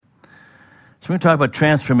we're going to talk about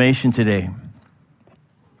transformation today.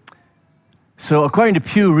 So according to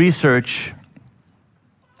Pew Research,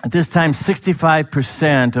 at this time,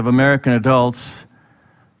 65% of American adults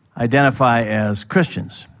identify as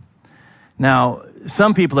Christians. Now,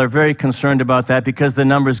 some people are very concerned about that because the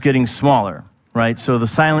number is getting smaller, right? So the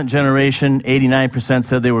silent generation, 89%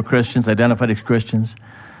 said they were Christians, identified as Christians.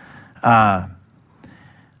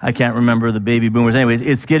 I can't remember the baby boomers. Anyway,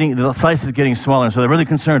 the slice is getting smaller, so they're really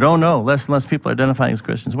concerned. Oh no, less and less people are identifying as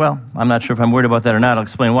Christians. Well, I'm not sure if I'm worried about that or not. I'll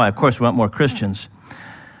explain why. Of course, we want more Christians.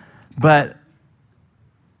 But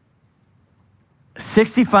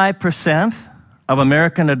 65% of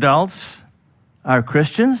American adults are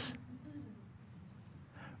Christians?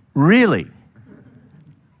 Really?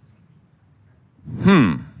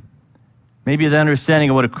 Maybe the understanding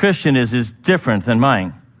of what a Christian is different than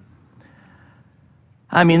mine.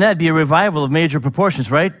 I mean, that'd be a revival of major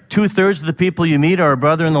proportions, right? 2/3 of the people you meet are a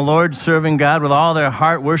brother in the Lord, serving God with all their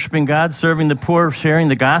heart, worshiping God, serving the poor, sharing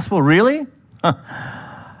the gospel. Really?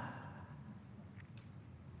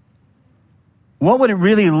 What would it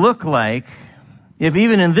really look like if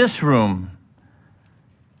even in this room,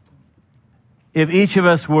 if each of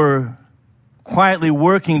us were quietly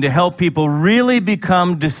working to help people really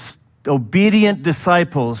become obedient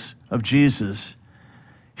disciples of Jesus,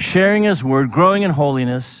 sharing his word, growing in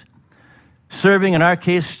holiness, serving, in our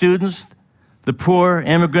case, students, the poor,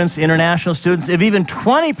 immigrants, international students, if even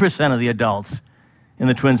 20% of the adults in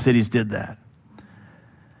the Twin Cities did that.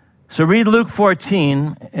 So read Luke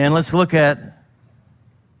 14, and let's look at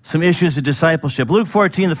some issues of discipleship. Luke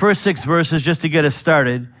 14, the first 6 verses, just to get us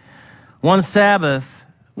started. One Sabbath,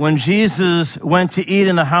 when Jesus went to eat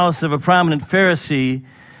in the house of a prominent Pharisee,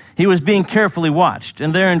 he was being carefully watched,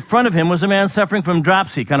 and there in front of him was a man suffering from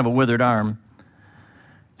dropsy, kind of a withered arm.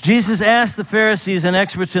 Jesus asked the Pharisees and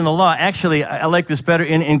experts in the law. Actually, I like this better.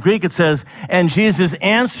 In Greek it says, and Jesus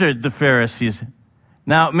answered the Pharisees.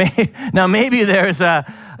 Now maybe there's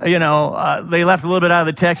they left a little bit out of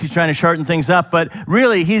the text. He's trying to shorten things up, but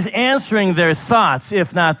really he's answering their thoughts,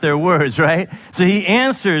 if not their words, right? So he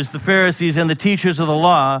answers the Pharisees and the teachers of the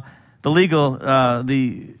law,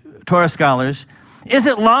 the Torah scholars. Is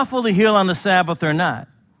it lawful to heal on the Sabbath or not?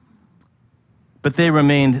 But they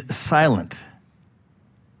remained silent.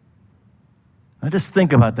 Now just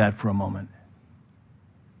think about that for a moment.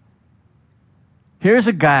 Here's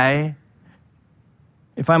a guy,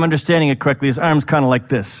 if I'm understanding it correctly, his arm's kind of like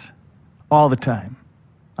this all the time.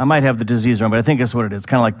 I might have the disease wrong, but I think that's what it is,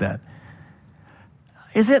 kind of like that.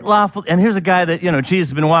 Is it lawful? And here's a guy that, Jesus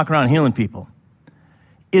has been walking around healing people.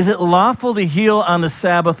 Is it lawful to heal on the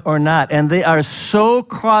Sabbath or not? And they are so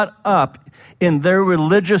caught up in their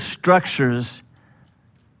religious structures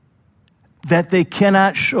that they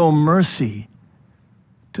cannot show mercy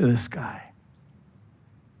to this guy.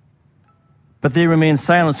 But they remain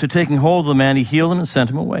silent, so taking hold of the man, he healed him and sent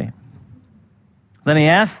him away. Then he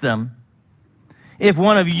asked them, if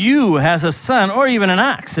one of you has a son or even an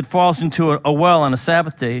ox that falls into a well on a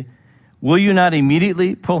Sabbath day, will you not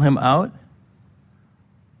immediately pull him out?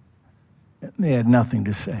 They had nothing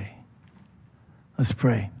to say. Let's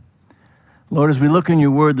pray. Lord, as we look in your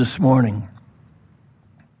word this morning,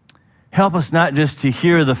 help us not just to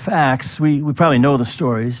hear the facts. We probably know the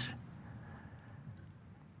stories.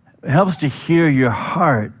 Help us to hear your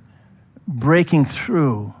heart breaking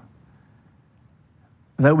through,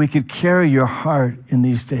 that we could carry your heart in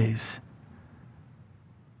these days.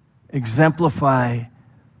 Exemplify,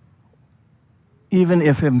 even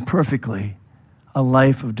if imperfectly, a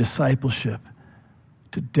life of discipleship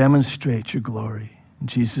to demonstrate your glory. In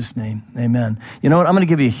Jesus' name, amen. You know what? I'm going to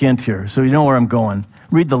give you a hint here so you know where I'm going.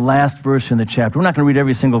 Read the last verse in the chapter. We're not going to read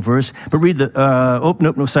every single verse, but read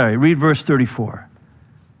read verse 34.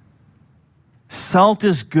 Salt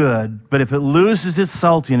is good, but if it loses its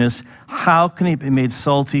saltiness, how can it be made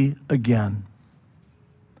salty again?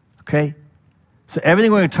 Okay? So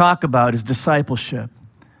everything we're going to talk about is discipleship.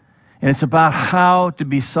 And it's about how to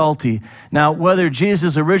be salty. Now, whether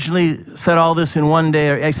Jesus originally said all this in one day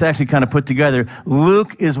or it's actually kind of put together,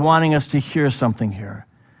 Luke is wanting us to hear something here.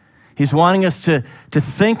 He's wanting us to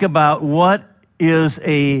think about what is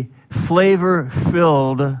a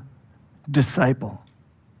flavor-filled disciple.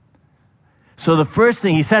 So the first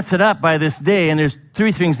thing, he sets it up by this day, and there's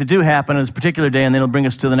 3 things that do happen on this particular day, and then he'll bring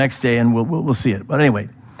us to the next day, and we'll see it. But anyway,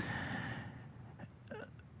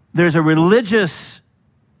 there's a religious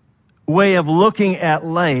way of looking at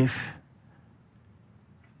life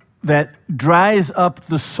that dries up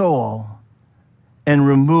the soul and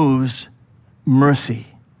removes mercy.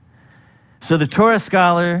 So the Torah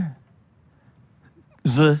scholar,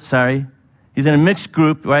 he's in a mixed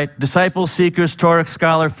group, right? Disciples, seekers, Torah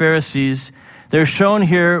scholar, Pharisees. They're shown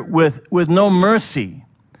here with no mercy.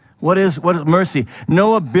 What is mercy?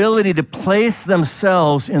 No ability to place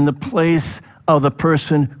themselves in the place of the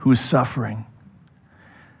person who's suffering.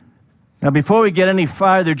 Now, before we get any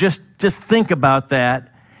farther, just think about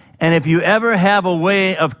that. And if you ever have a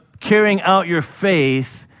way of carrying out your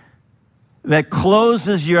faith that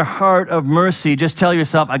closes your heart of mercy, just tell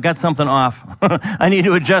yourself, I got something off. I need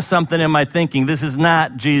to adjust something in my thinking. This is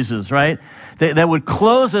not Jesus, right? That would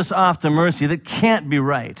close us off to mercy. That can't be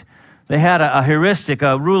right. They had a heuristic,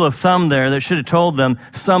 a rule of thumb there that should have told them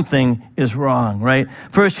something is wrong, right?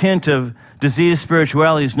 First hint of diseased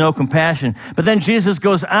spirituality is no compassion. But then Jesus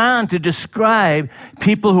goes on to describe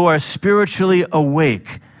people who are spiritually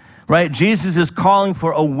awake, right? Jesus is calling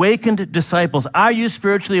for awakened disciples. Are you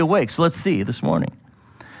spiritually awake? So let's see this morning.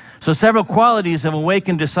 So several qualities of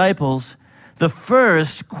awakened disciples. The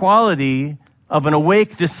first quality of an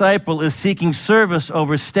awake disciple is seeking service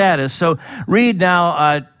over status. So read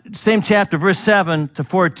now, same chapter, verse 7 to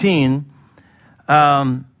 14.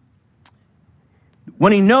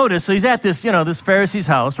 When he noticed, so he's at this, this Pharisee's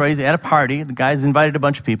house, right? He's at a party. The guy's invited a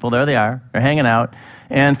bunch of people. There they are. They're hanging out.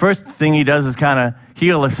 And first thing he does is kind of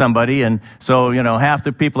heal somebody. And so, half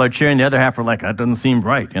the people are cheering. The other half are like, that doesn't seem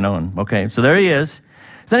right, and okay. So there he is. So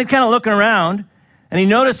then he's kind of looking around, and he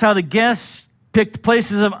noticed how the guests picked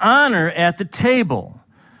places of honor at the table.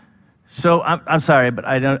 So I'm sorry, but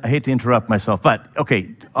I hate to interrupt myself. But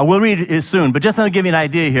okay, we'll read it soon. But just to give you an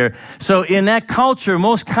idea here. So in that culture,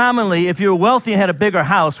 most commonly, if you were wealthy and had a bigger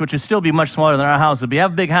house, which would still be much smaller than our house, if you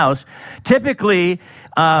have a big house, typically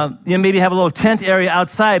you maybe have a little tent area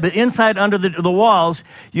outside, but inside under the walls,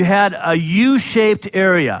 you had a U-shaped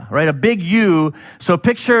area, right? A big U. So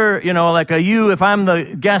picture, like a U. If I'm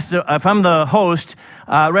the guest, if I'm the host,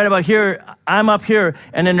 right about here, I'm up here,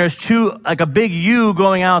 and then there's like a big U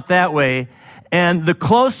going out that way. And the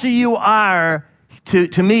closer you are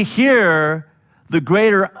to me here, the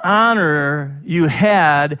greater honor you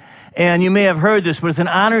had. And you may have heard this, but it's an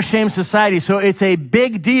honor-shame society. So it's a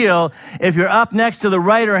big deal if you're up next to the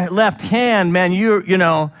right or left hand, man,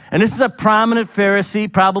 and this is a prominent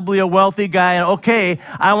Pharisee, probably a wealthy guy. And okay,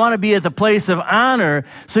 I want to be at the place of honor.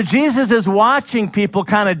 So Jesus is watching people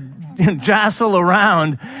kind of jostle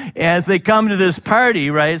around as they come to this party,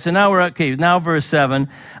 right? So now verse 7.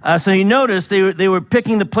 So he noticed they were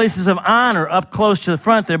picking the places of honor up close to the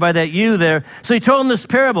front there by that U there. So he told them this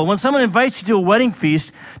parable. When someone invites you to a wedding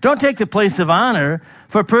feast, don't take the place of honor,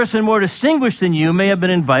 for a person more distinguished than you may have been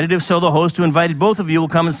invited. If so, the host who invited both of you will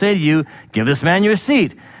come and say to you, give this man your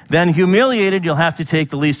seat. Then humiliated, you'll have to take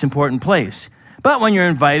the least important place. But when you're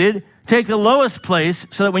invited, take the lowest place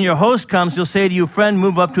so that when your host comes, you'll say to you, friend,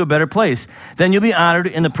 move up to a better place. Then you'll be honored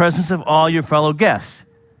in the presence of all your fellow guests.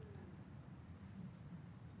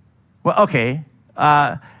 Well, okay.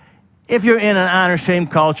 If you're in an honor-shame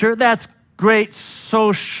culture, that's great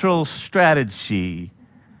social strategy.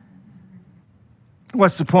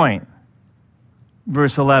 What's the point?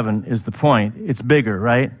 Verse 11 is the point. It's bigger,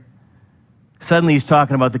 right? Suddenly he's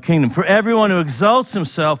talking about the kingdom. For everyone who exalts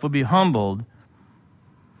himself will be humbled,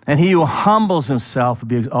 and he who humbles himself will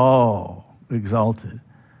be, exalted.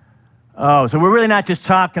 Oh, so we're really not just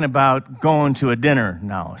talking about going to a dinner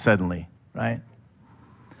now, suddenly, right?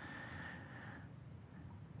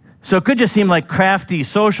 So it could just seem like crafty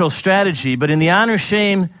social strategy, but in the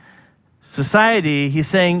honor-shame society, he's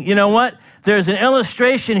saying, you know what? There's an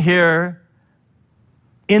illustration here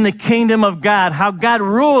in the kingdom of God. How God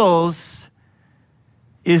rules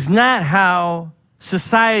is not how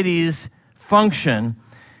societies function.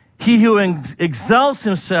 He who exalts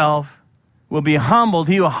himself will be humbled.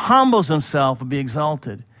 He who humbles himself will be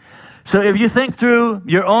exalted. So if you think through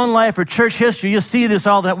your own life or church history, you'll see this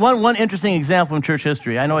all the time. One interesting example from church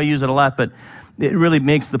history. I know I use it a lot, but it really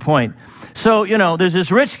makes the point. So, there's this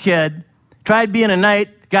rich kid, tried being a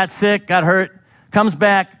knight, got sick, got hurt, comes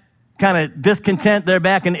back kind of discontent there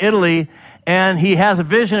back in Italy, and he has a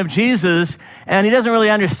vision of Jesus, and he doesn't really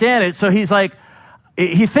understand it. So he's like,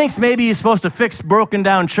 he thinks maybe he's supposed to fix broken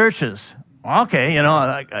down churches. Okay,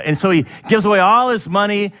 and so he gives away all his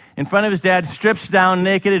money in front of his dad, strips down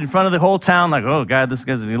naked in front of the whole town, like, oh God, this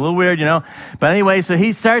guy's a little weird, But anyway, so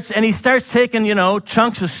he starts taking,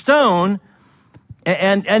 chunks of stone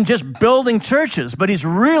and just building churches. But he's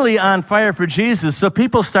really on fire for Jesus. So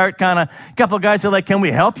people start a couple of guys are like, can we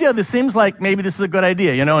help you? This seems like maybe this is a good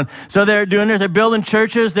idea, And so they're doing this, they're building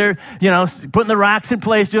churches, they're, putting the rocks in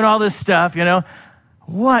place, doing all this stuff,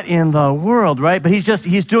 What in the world, right? But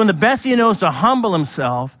he's doing the best he knows to humble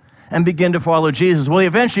himself and begin to follow Jesus. Well, he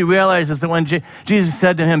eventually realizes that when Jesus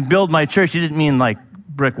said to him, build my church, he didn't mean like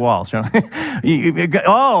brick walls.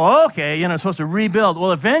 Oh, okay, supposed to rebuild.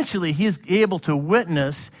 Well, eventually he's able to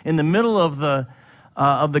witness in the middle of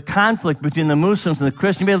the conflict between the Muslims and the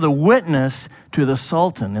Christians, be able to witness to the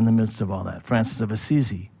Sultan in the midst of all that, Francis of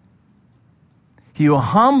Assisi. He who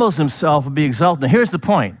humbles himself will be exalted. Now, here's the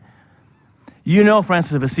point. You know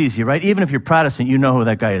Francis of Assisi, right? Even if you're Protestant, you know who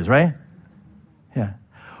that guy is, right? Yeah.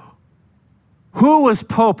 Who was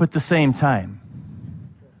Pope at the same time?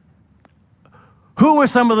 Who were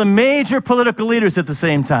some of the major political leaders at the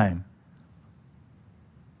same time?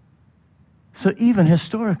 So even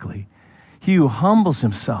historically, he who humbles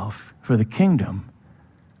himself for the kingdom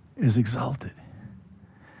is exalted.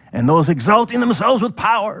 And those exalting themselves with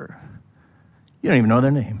power, you don't even know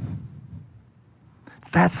their name.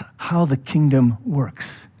 That's how the kingdom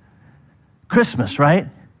works. Christmas, right?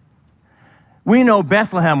 We know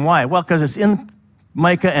Bethlehem. Why? Well, because it's in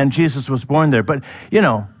Micah and Jesus was born there. But,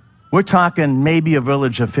 we're talking maybe a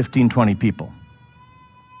village of 15, 20 people,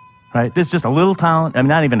 right? This is just a little town.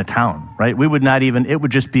 Not even a town, right? It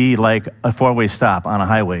would just be like a four-way stop on a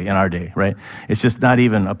highway in our day, right? It's just not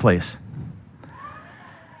even a place.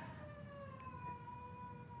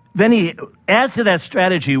 Then he adds to that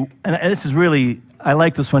strategy, and this is really, I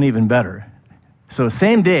like this one even better. So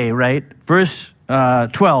same day, right? Verse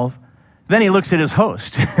 12, then he looks at his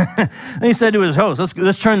host. Then he said to his host,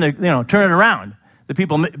 let's turn it around. The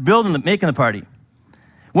people making the party.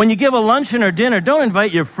 When you give a luncheon or dinner, don't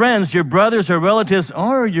invite your friends, your brothers or relatives,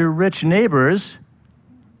 or your rich neighbors.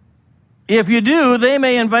 If you do, they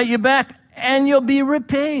may invite you back and you'll be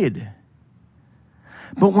repaid.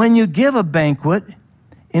 But when you give a banquet,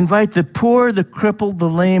 invite the poor, the crippled, the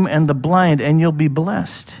lame, and the blind, and you'll be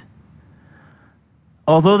blessed.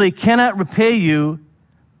 Although they cannot repay you,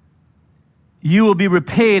 you will be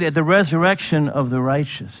repaid at the resurrection of the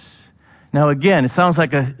righteous. Now, again, it sounds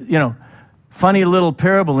like a, funny little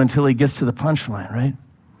parable until he gets to the punchline, right?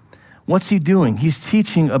 What's he doing? He's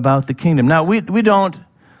teaching about the kingdom. Now, we don't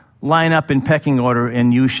line up in pecking order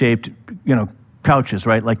in U-shaped, couches,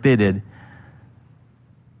 right, like they did.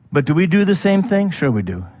 But do we do the same thing? Sure we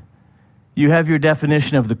do. You have your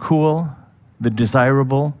definition of the cool, the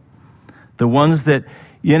desirable, the ones that,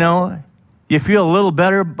 you feel a little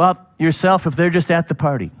better about yourself if they're just at the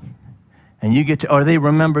party. And you get to, or they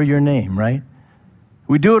remember your name, right?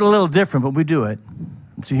 We do it a little different, but we do it.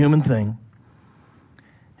 It's a human thing.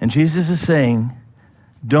 And Jesus is saying,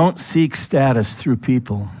 don't seek status through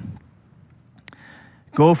people.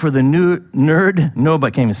 Go for the nerd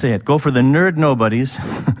nobodies,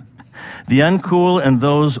 the uncool and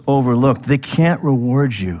those overlooked. They can't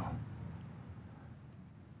reward you.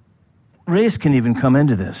 Race can even come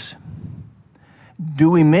into this. Do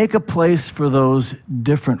we make a place for those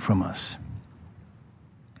different from us?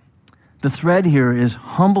 The thread here is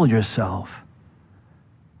humble yourself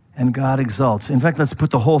and God exalts. In fact, let's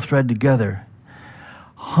put the whole thread together.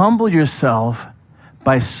 Humble yourself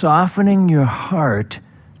by softening your heart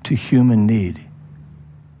to human need.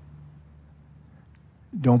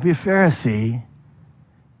 Don't be a Pharisee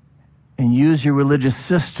and use your religious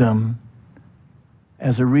system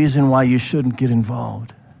as a reason why you shouldn't get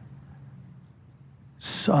involved.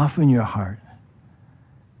 Soften your heart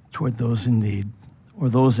toward those in need or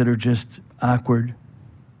those that are just awkward.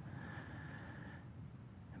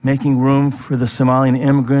 Making room for the Somalian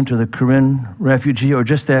immigrant or the Korean refugee or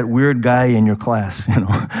just that weird guy in your class,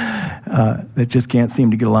 that just can't seem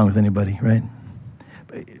to get along with anybody, right?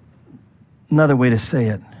 Another way to say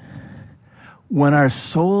it, when our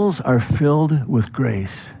souls are filled with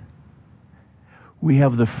grace, we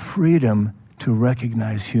have the freedom to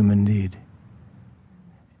recognize human need.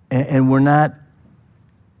 And we're not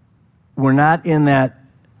in that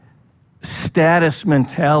status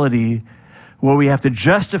mentality where we have to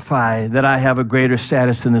justify that I have a greater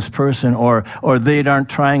status than this person or they aren't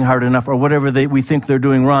trying hard enough or whatever we think they're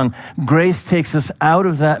doing wrong. Grace takes us out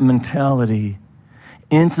of that mentality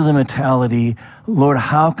into the mentality, Lord,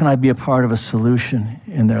 how can I be a part of a solution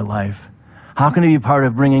in their life? How can I be a part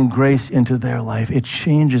of bringing grace into their life? It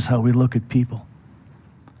changes how we look at people.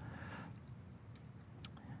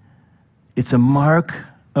 It's a mark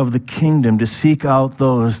of the kingdom to seek out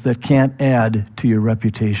those that can't add to your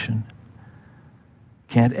reputation,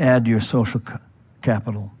 can't add to your social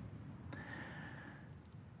capital.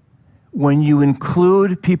 When you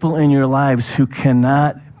include people in your lives who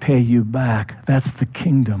cannot pay you back, that's the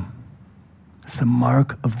kingdom. It's the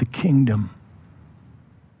mark of the kingdom.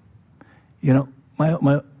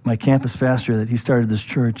 My campus pastor, that he started this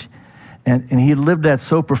church, and he lived that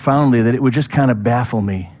so profoundly that it would just kind of baffle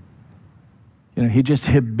me. He just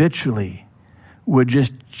habitually would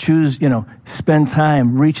just choose, spend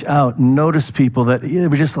time, reach out, notice people that it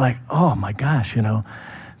was just like, oh my gosh,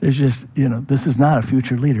 there's just, this is not a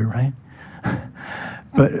future leader, right?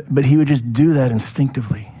 But he would just do that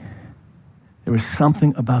instinctively. There was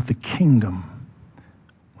something about the kingdom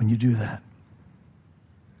when you do that.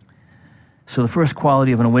 So the first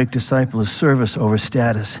quality of an awake disciple is service over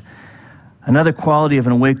status. Another quality of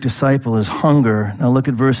an awake disciple is hunger. Now look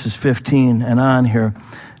at verses 15 and on here.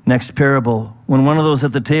 Next parable. When one of those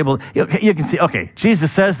at the table, you can see, okay,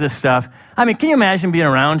 Jesus says this stuff. I mean, can you imagine being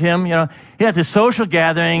around him? He had this social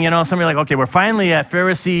gathering, somebody like, okay, we're finally at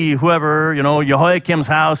Pharisee, whoever, Jehoiakim's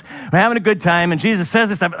house. We're having a good time. And Jesus says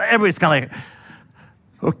this stuff. Everybody's kind of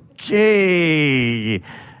like, okay,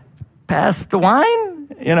 pass the wine,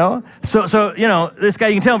 So, this guy,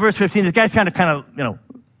 you can tell in verse 15, this guy's kind of,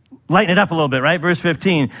 lighten it up a little bit, right? Verse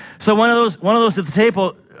 15. So one of those at the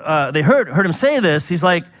table, they heard him say this. He's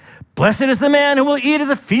like, blessed is the man who will eat at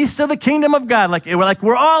the feast of the kingdom of God.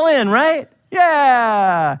 We're all in, right?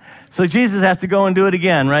 Yeah. So Jesus has to go and do it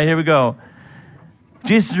again, right? Here we go.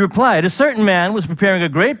 Jesus replied, a certain man was preparing a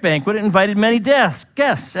great banquet and invited many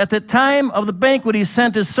guests. At the time of the banquet, he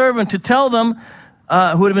sent his servant to tell them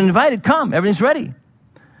who had been invited, come, everything's ready.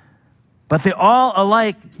 But they all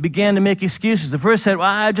alike began to make excuses. The first said, well,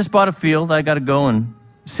 I just bought a field. I got to go and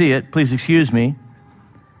see it. Please excuse me.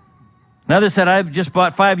 Another said, I just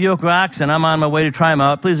bought 5 yoke of oxen. I'm on my way to try them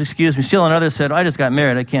out. Please excuse me. Still another said, I just got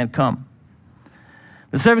married. I can't come.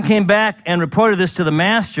 The servant came back and reported this to the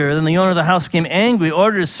master. Then the owner of the house became angry,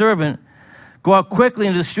 ordered his servant, go out quickly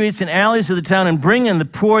into the streets and alleys of the town and bring in the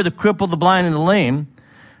poor, the crippled, the blind, and the lame.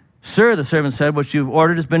 Sir, the servant said, what you've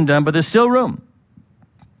ordered has been done, but there's still room.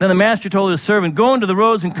 Then the master told his servant, go into the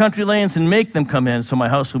roads and country lanes and make them come in so my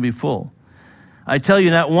house will be full. I tell you,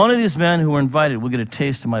 not one of these men who were invited will get a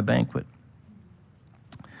taste of my banquet.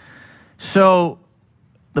 So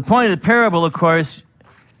the point of the parable, of course,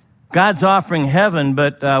 God's offering heaven,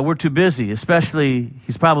 but we're too busy, especially,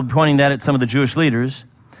 he's probably pointing that at some of the Jewish leaders.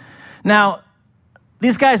 Now,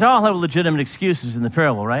 these guys all have legitimate excuses in the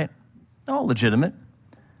parable, right? All legitimate.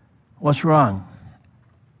 What's wrong?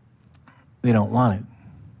 They don't want it.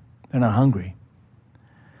 They're not hungry.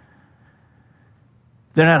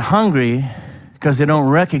 They're not hungry because they don't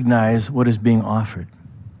recognize what is being offered.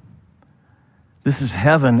 This is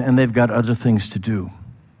heaven, and they've got other things to do.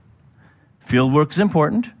 Field work is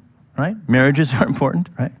important, right? Marriages are important,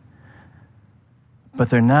 right? But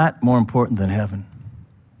they're not more important than heaven.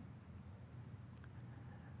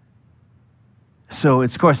 So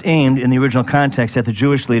it's, of course, aimed in the original context at the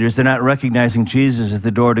Jewish leaders. They're not recognizing Jesus as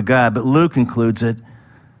the door to God, but Luke includes it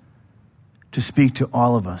to speak to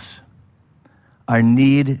all of us. Our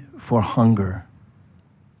need for hunger.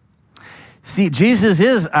 See, Jesus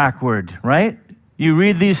is awkward, right? You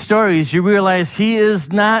read these stories, you realize he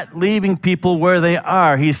is not leaving people where they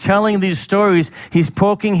are. He's telling these stories. He's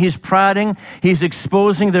poking, he's prodding, he's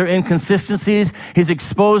exposing their inconsistencies. He's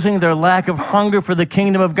exposing their lack of hunger for the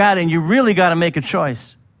kingdom of God, and you really got to make a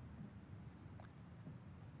choice.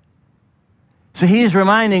 So he's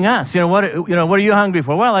reminding us, what are you hungry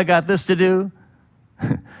for? Well, I got this to do.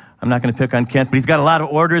 I'm not going to pick on Kent, but he's got a lot of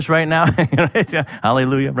orders right now. Right?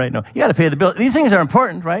 Hallelujah, right now. You got to pay the bill. These things are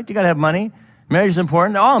important, right? You got to have money. Marriage is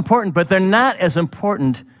important. They're all important, but they're not as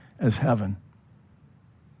important as heaven.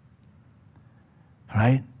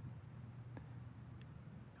 Right?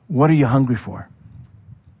 What are you hungry for?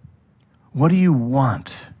 What do you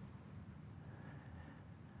want?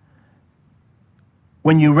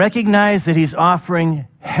 When you recognize that he's offering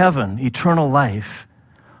heaven, eternal life,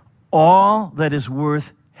 all that is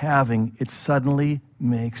worth having, it suddenly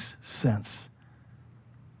makes sense.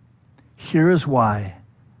 Here is why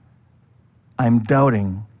I'm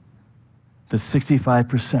doubting that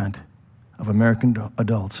 65% of American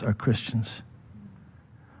adults are Christians.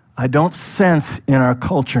 I don't sense in our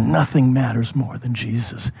culture nothing matters more than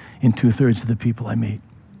Jesus in 2/3 of the people I meet.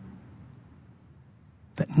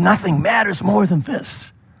 That nothing matters more than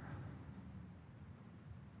this.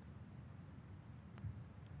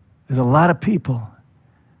 There's a lot of people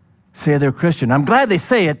say they're Christian. I'm glad they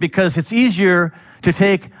say it because it's easier to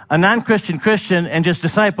take a non-Christian Christian and just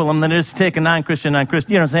disciple them than it is to take a non-Christian. You know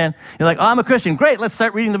what I'm saying? You're like, oh, I'm a Christian. Great, let's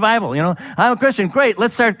start reading the Bible. I'm a Christian. Great,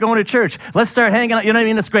 let's start going to church. Let's start hanging out. You know what I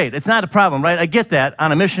mean? That's great. It's not a problem, right? I get that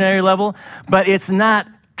on a missionary level, but it's not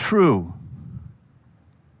true.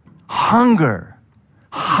 Hunger,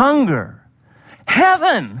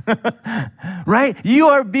 heaven, right? You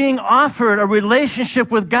are being offered a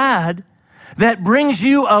relationship with God that brings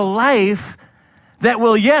you a life that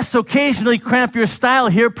will, yes, occasionally cramp your style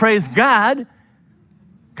here, praise God,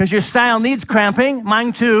 because your style needs cramping,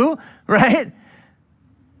 mine too, right?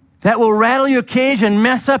 that will rattle your cage and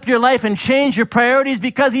mess up your life and change your priorities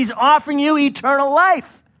because he's offering you eternal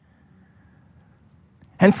life.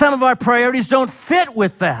 And some of our priorities don't fit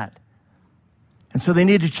with that. And so they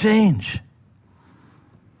need to change.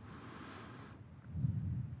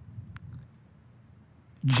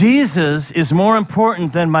 Jesus is more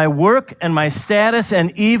important than my work and my status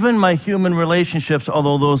and even my human relationships,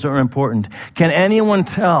 although those are important. Can anyone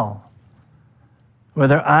tell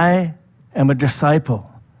whether I am a disciple?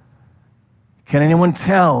 Can anyone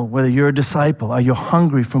tell whether you're a disciple? Are you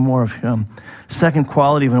hungry for more of him? Second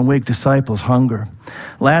quality of an awake disciple is hunger.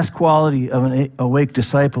 Last quality of an awake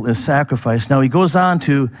disciple is sacrifice. Now he goes on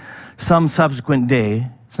to some subsequent day.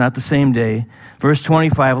 It's not the same day. Verse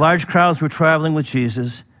 25, large crowds were traveling with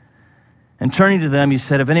Jesus. And turning to them, he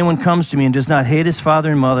said, if anyone comes to me and does not hate his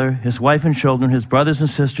father and mother, his wife and children, his brothers and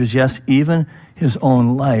sisters, yes, even his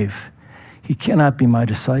own life, he cannot be my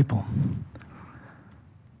disciple.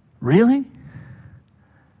 Really?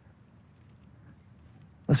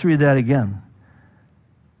 Let's read that again.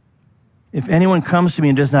 If anyone comes to me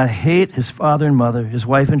and does not hate his father and mother, his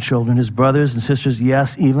wife and children, his brothers and sisters,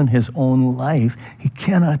 yes, even his own life, he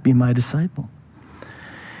cannot be my disciple.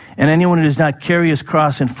 And anyone who does not carry his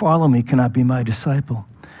cross and follow me cannot be my disciple.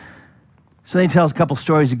 So then he tells a couple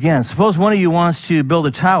stories again. Suppose one of you wants to build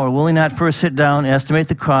a tower. Will he not first sit down, estimate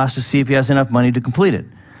the cost to see if he has enough money to complete it?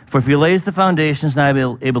 For if he lays the foundations and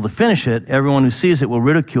not able to finish it, everyone who sees it will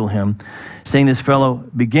ridicule him, saying this fellow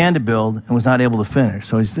began to build and was not able to finish.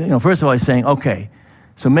 So he's, first of all, he's saying, okay,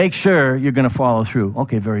 so make sure you're going to follow through.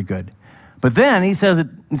 Okay, very good. But then he says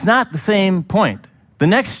it's not the same point. The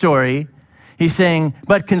next story, he's saying,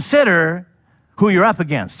 but consider who you're up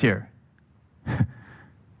against here.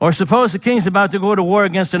 Or suppose the king's about to go to war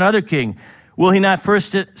against another king. Will he not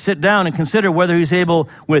first sit down and consider whether he's able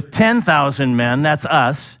with 10,000 men, that's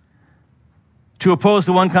us, to oppose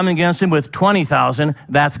the one coming against him with 20,000,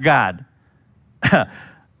 that's God.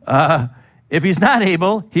 If he's not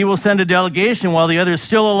able, he will send a delegation while the other is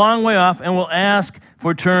still a long way off and will ask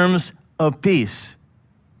for terms of peace.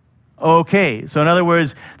 Okay, so in other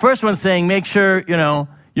words, first one's saying make sure,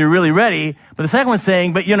 you're really ready, but the second one's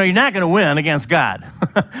saying, but you're not going to win against God,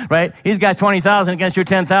 right? He's got 20,000 against your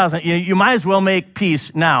 10,000. You might as well make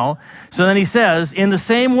peace now. So then he says, in the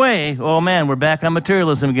same way, oh man, we're back on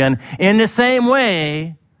materialism again. In the same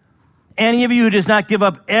way, any of you who does not give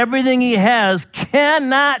up everything he has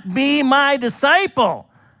cannot be my disciple.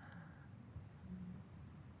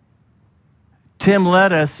 Tim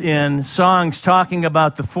led us in songs talking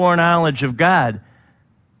about the foreknowledge of God.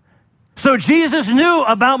 So Jesus knew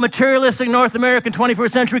about materialistic North American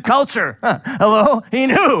 21st century culture. Hello? He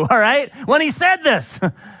knew, all right, when he said this.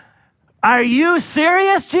 Are you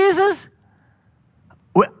serious, Jesus?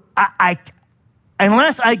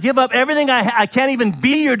 Unless I give up everything I can't even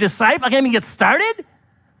be your disciple? I can't even get started?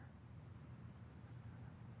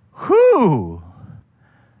 Whew.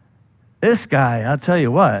 This guy, I'll tell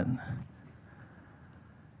you what.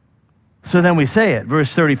 So then we say it,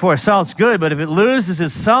 verse 34, salt's good, but if it loses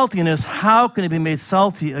its saltiness, how can it be made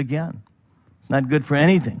salty again? Not good for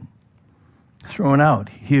anything. Thrown out.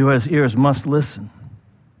 He who has ears must listen.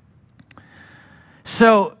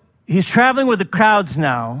 So he's traveling with the crowds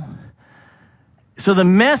now. So the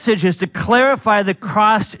message is to clarify the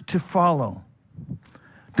cross to follow.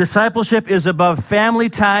 Discipleship is above family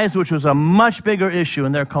ties, which was a much bigger issue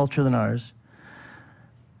in their culture than ours.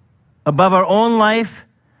 Above our own life,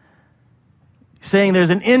 saying there's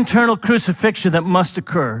an internal crucifixion that must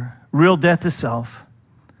occur, real death to self.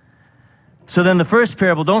 So then the first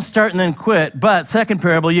parable, don't start and then quit, but second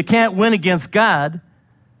parable, you can't win against God,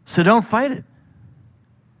 so don't fight it.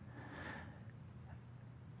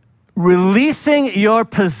 Releasing your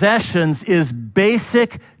possessions is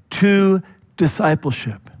basic to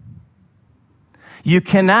discipleship. You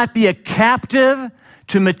cannot be a captive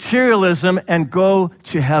to materialism and go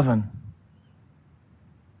to heaven.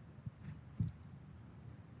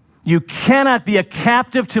 You cannot be a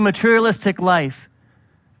captive to materialistic life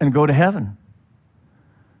and go to heaven.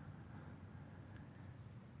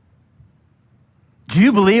 Do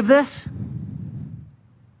you believe this?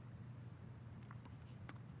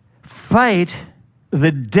 Fight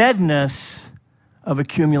the deadness of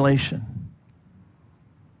accumulation.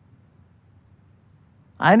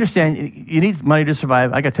 I understand you need money to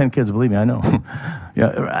survive. I got 10 kids, believe me, I know.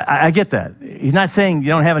 Yeah, I get that. He's not saying you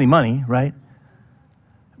don't have any money, right?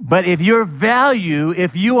 But if your value,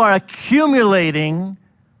 if you are accumulating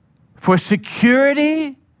for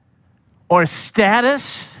security or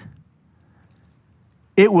status,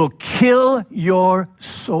 it will kill your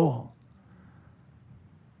soul.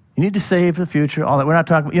 You need to save for the future, all that. We're not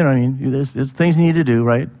talking about, you know what I mean? There's things you need to do,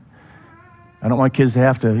 right? I don't want kids to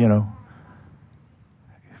have to,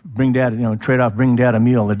 trade off bring dad a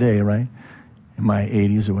meal a day, right? In my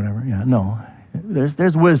 80s or whatever. Yeah, no.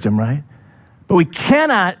 There's wisdom, right? But we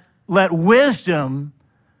cannot let wisdom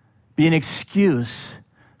be an excuse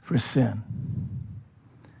for sin.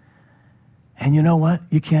 And you know what?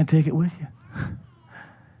 You can't take it with you.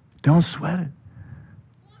 Don't sweat it.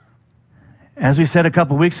 As we said a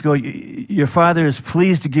couple weeks ago, your Father is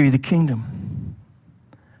pleased to give you the kingdom.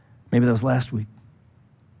 Maybe that was last week.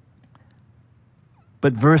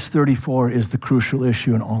 But verse 34 is the crucial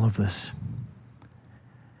issue in all of this.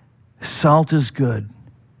 Salt is good,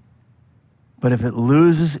 but if it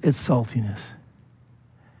loses its saltiness.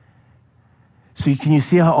 So can you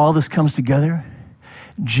see how all this comes together?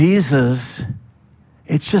 Jesus,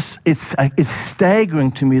 it's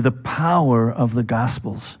staggering to me, the power of the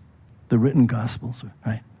Gospels, the written Gospels,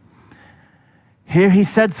 right? Here he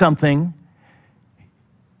said something.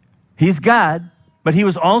 He's God, but he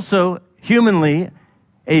was also humanly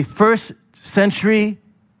a first century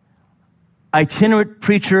itinerant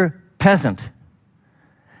preacher peasant.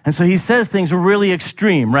 And so he says things really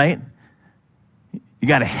extreme, right? You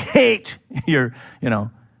got to hate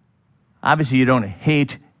obviously you don't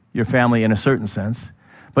hate your family in a certain sense,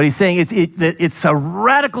 but he's saying it's a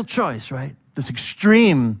radical choice, right? This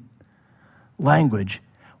extreme language.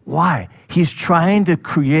 Why? He's trying to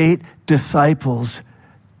create disciples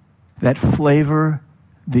that flavor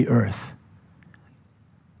the earth.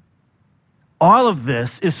 All of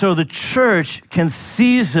this is so the church can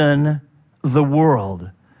season the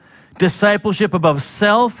world. Discipleship above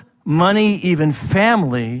self, money, even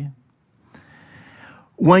family.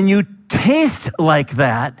 When you taste like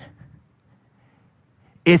that,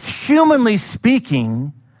 it's humanly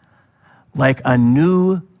speaking like a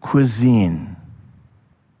new cuisine.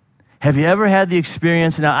 Have you ever had the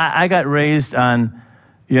experience? Now, I got raised on,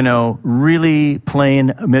 really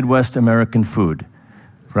plain Midwest American food,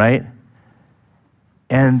 right?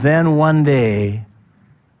 And then one day,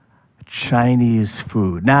 Chinese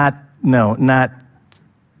food. Not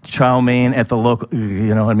chow mein at the local,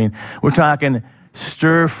 We're talking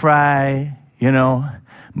stir fry,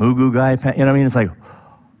 mugu gai pan, It's like,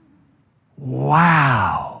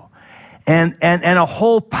 wow. And a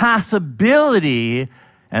whole possibility.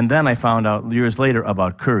 And then I found out years later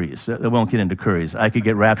about curries. I won't get into curries. I could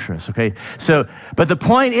get rapturous, okay? But the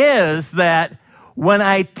point is that when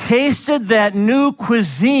I tasted that new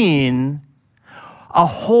cuisine, a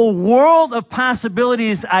whole world of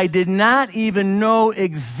possibilities I did not even know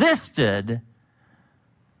existed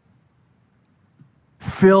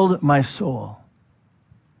filled my soul.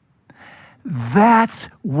 That's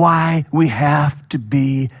why we have to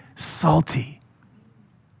be salty.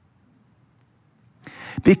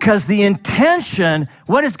 Because the intention,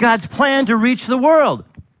 what is God's plan to reach the world?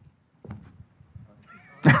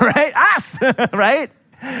 Right? Us, right?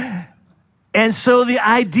 And so the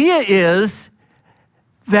idea is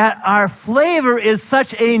that our flavor is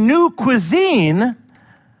such a new cuisine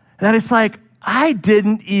that it's like, I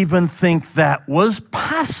didn't even think that was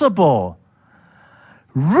possible.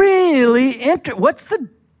 Really what's the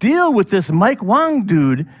deal with this Mike Wong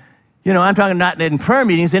dude? I'm talking not in prayer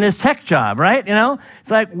meetings, in his tech job, right?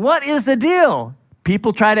 It's like, what is the deal?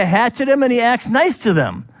 People try to hatchet him and he acts nice to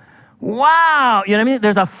them. Wow.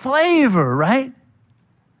 There's a flavor, right?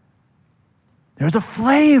 There's a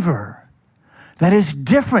flavor that is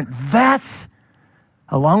different. That's,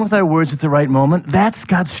 along with our words at the right moment, that's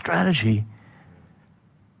God's strategy.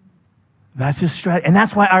 That's his strategy. And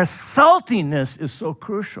that's why our saltiness is so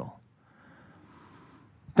crucial.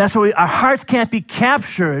 That's why our hearts can't be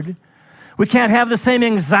captured. We can't have the same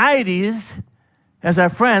anxieties as our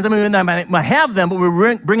friends. We might have them, but we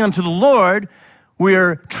bring them to the Lord.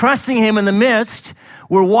 We're trusting him in the midst.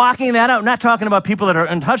 We're walking that out. Not talking about people that are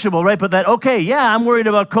untouchable, right? But that, okay, yeah, I'm worried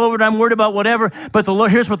about COVID. I'm worried about whatever. But the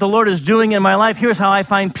Lord, here's what the Lord is doing in my life. Here's how I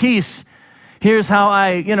find peace. Here's how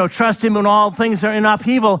I, trust him when all things are in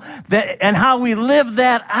upheaval. And how we live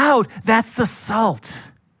that out. That's the salt.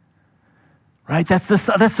 Right? That's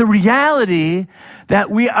the reality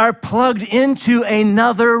that we are plugged into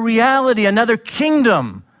another reality, another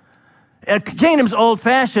kingdom. Kingdom's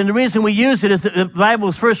old-fashioned. The reason we use it is that the Bible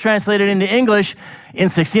was first translated into English in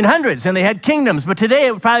 1600s, and they had kingdoms. But today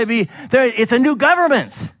it would probably be, it's a new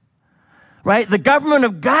government, right? The government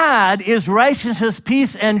of God is righteousness,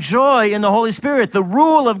 peace, and joy in the Holy Spirit. The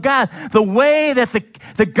rule of God, the way that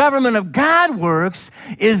the government of God works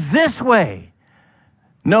is this way.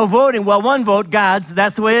 No voting. Well, one vote, God's.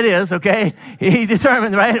 That's the way it is, okay? He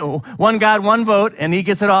determined, right? One God, one vote, and he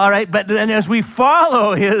gets it all right. But then as we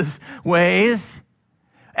follow his ways,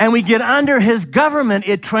 and we get under his government,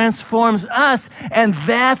 it transforms us. And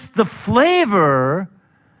that's the flavor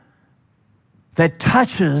that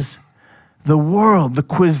touches the world, the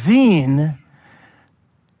cuisine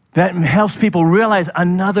that helps people realize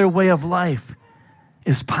another way of life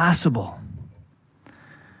is possible.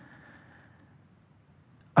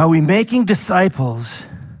 Are we making disciples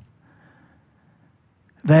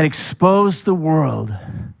that expose the world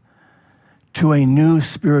to a new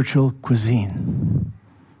spiritual cuisine?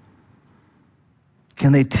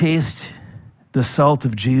 Can they taste the salt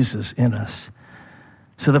of Jesus in us?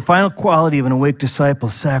 So the final quality of an awake disciple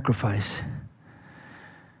is sacrifice.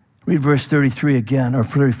 Read verse 33 again, or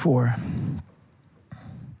 34.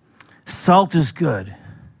 Salt is good,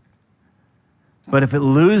 but if it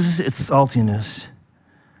loses its saltiness,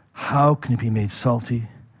 how can it be made salty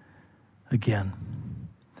again?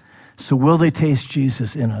 So will they taste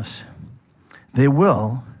Jesus in us? They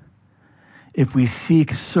will if we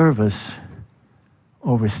seek service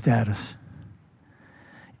over status,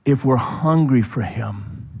 if we're hungry for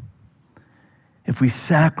him, if we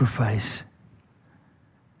sacrifice.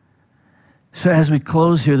 So as we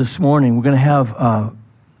close here this morning, we're going to have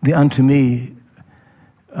the Unto Me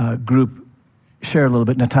group share a little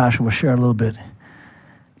bit. Natasha will share a little bit.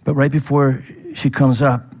 But right before she comes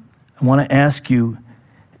up, I want to ask you,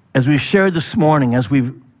 as we shared this morning, as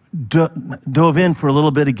we've dove in for a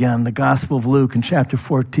little bit again, the Gospel of Luke in chapter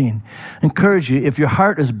 14, encourage you, if your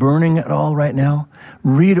heart is burning at all right now,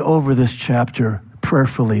 read over this chapter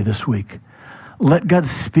prayerfully this week. Let God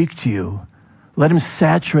speak to you. Let him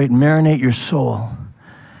saturate, marinate your soul.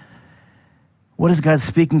 What is God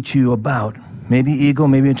speaking to you about? Maybe ego,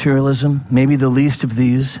 maybe materialism, maybe the least of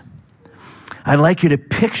these. I'd like you to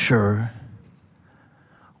picture,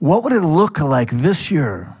 what would it look like this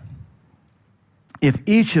year if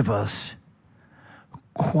each of us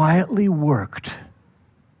quietly worked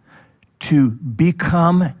to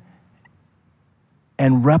become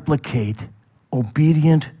and replicate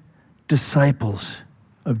obedient disciples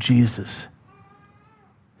of Jesus,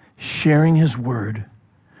 sharing his word,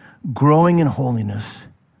 growing in holiness,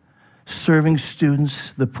 serving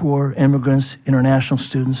students, the poor, immigrants, international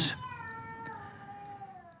students.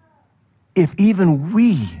 If even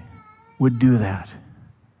we would do that,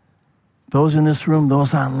 those in this room,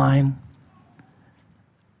 those online,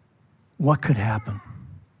 what could happen?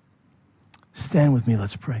 Stand with me,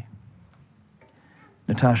 let's pray.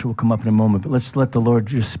 Natasha will come up in a moment, but let's let the Lord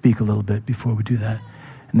just speak a little bit before we do that.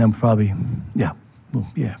 And then probably, yeah.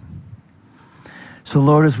 So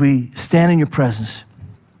Lord, as we stand in your presence,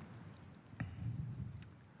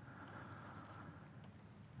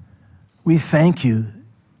 we thank you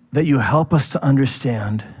that you help us to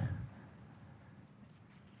understand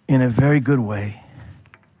in a very good way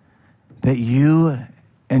that you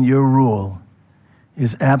and your rule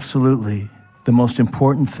is absolutely the most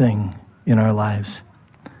important thing in our lives.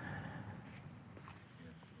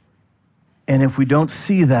 And if we don't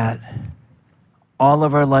see that, all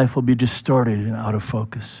of our life will be distorted and out of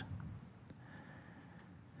focus.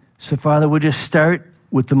 So Father, we'll just start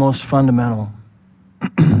with the most fundamental.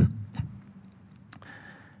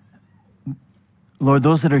 Lord,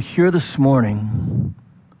 those that are here this morning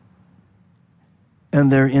and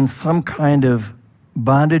they're in some kind of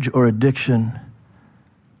bondage or addiction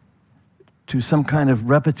to some kind of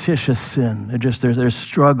repetitious sin, they're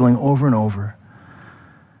struggling over and over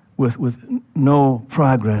with no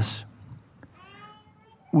progress.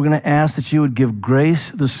 We're going to ask that you would give grace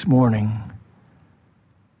this morning,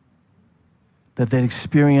 that they'd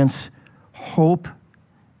experience hope,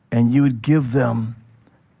 and you would give them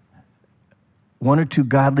one or two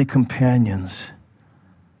godly companions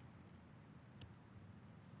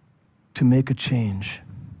to make a change.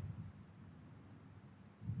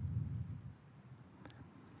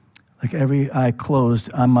 Like every eye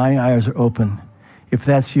closed, my eyes are open. If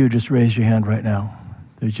that's you, just raise your hand right now.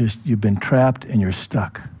 You've been trapped and you're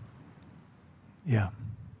stuck. Yeah,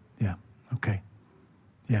 okay.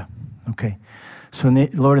 Yeah, okay. So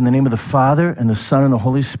Lord, in the name of the Father and the Son and the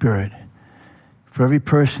Holy Spirit, for every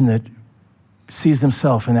person that sees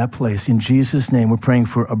themselves in that place, in Jesus' name, we're praying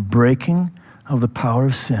for a breaking of the power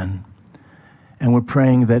of sin. And we're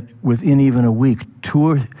praying that within even a week,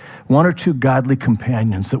 one or two godly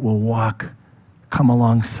companions that will come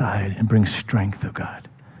alongside and bring strength, oh God.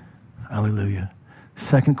 Hallelujah.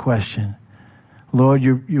 Second question, Lord,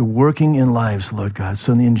 you're working in lives, Lord God.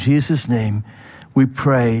 So in Jesus' name, we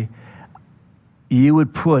pray you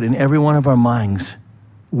would put in every one of our minds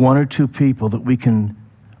one or two people that we can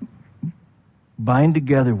bind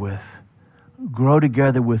together with, grow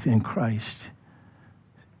together with in Christ,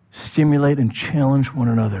 stimulate and challenge one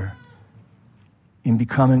another in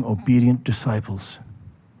becoming obedient disciples.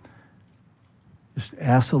 Just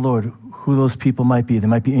ask the Lord who those people might be. They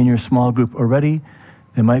might be in your small group already.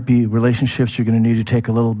 There might be relationships you're going to need to take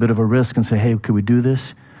a little bit of a risk and say, hey, could we do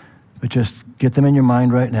this? But just get them in your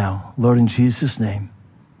mind right now. Lord, in Jesus' name.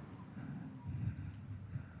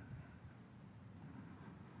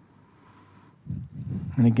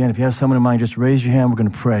 And again, if you have someone in mind, just raise your hand. We're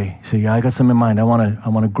going to pray. Say, yeah, I got someone in mind. I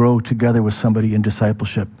want to grow together with somebody in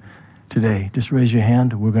discipleship today. Just raise your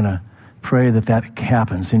hand. We're going to pray that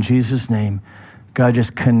happens. In Jesus' name, God,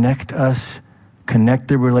 just connect us, connect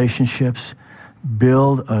the relationships,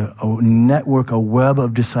 build a network, a web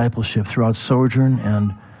of discipleship throughout Sojourn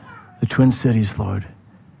and the Twin Cities, Lord.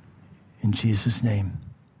 In Jesus' name.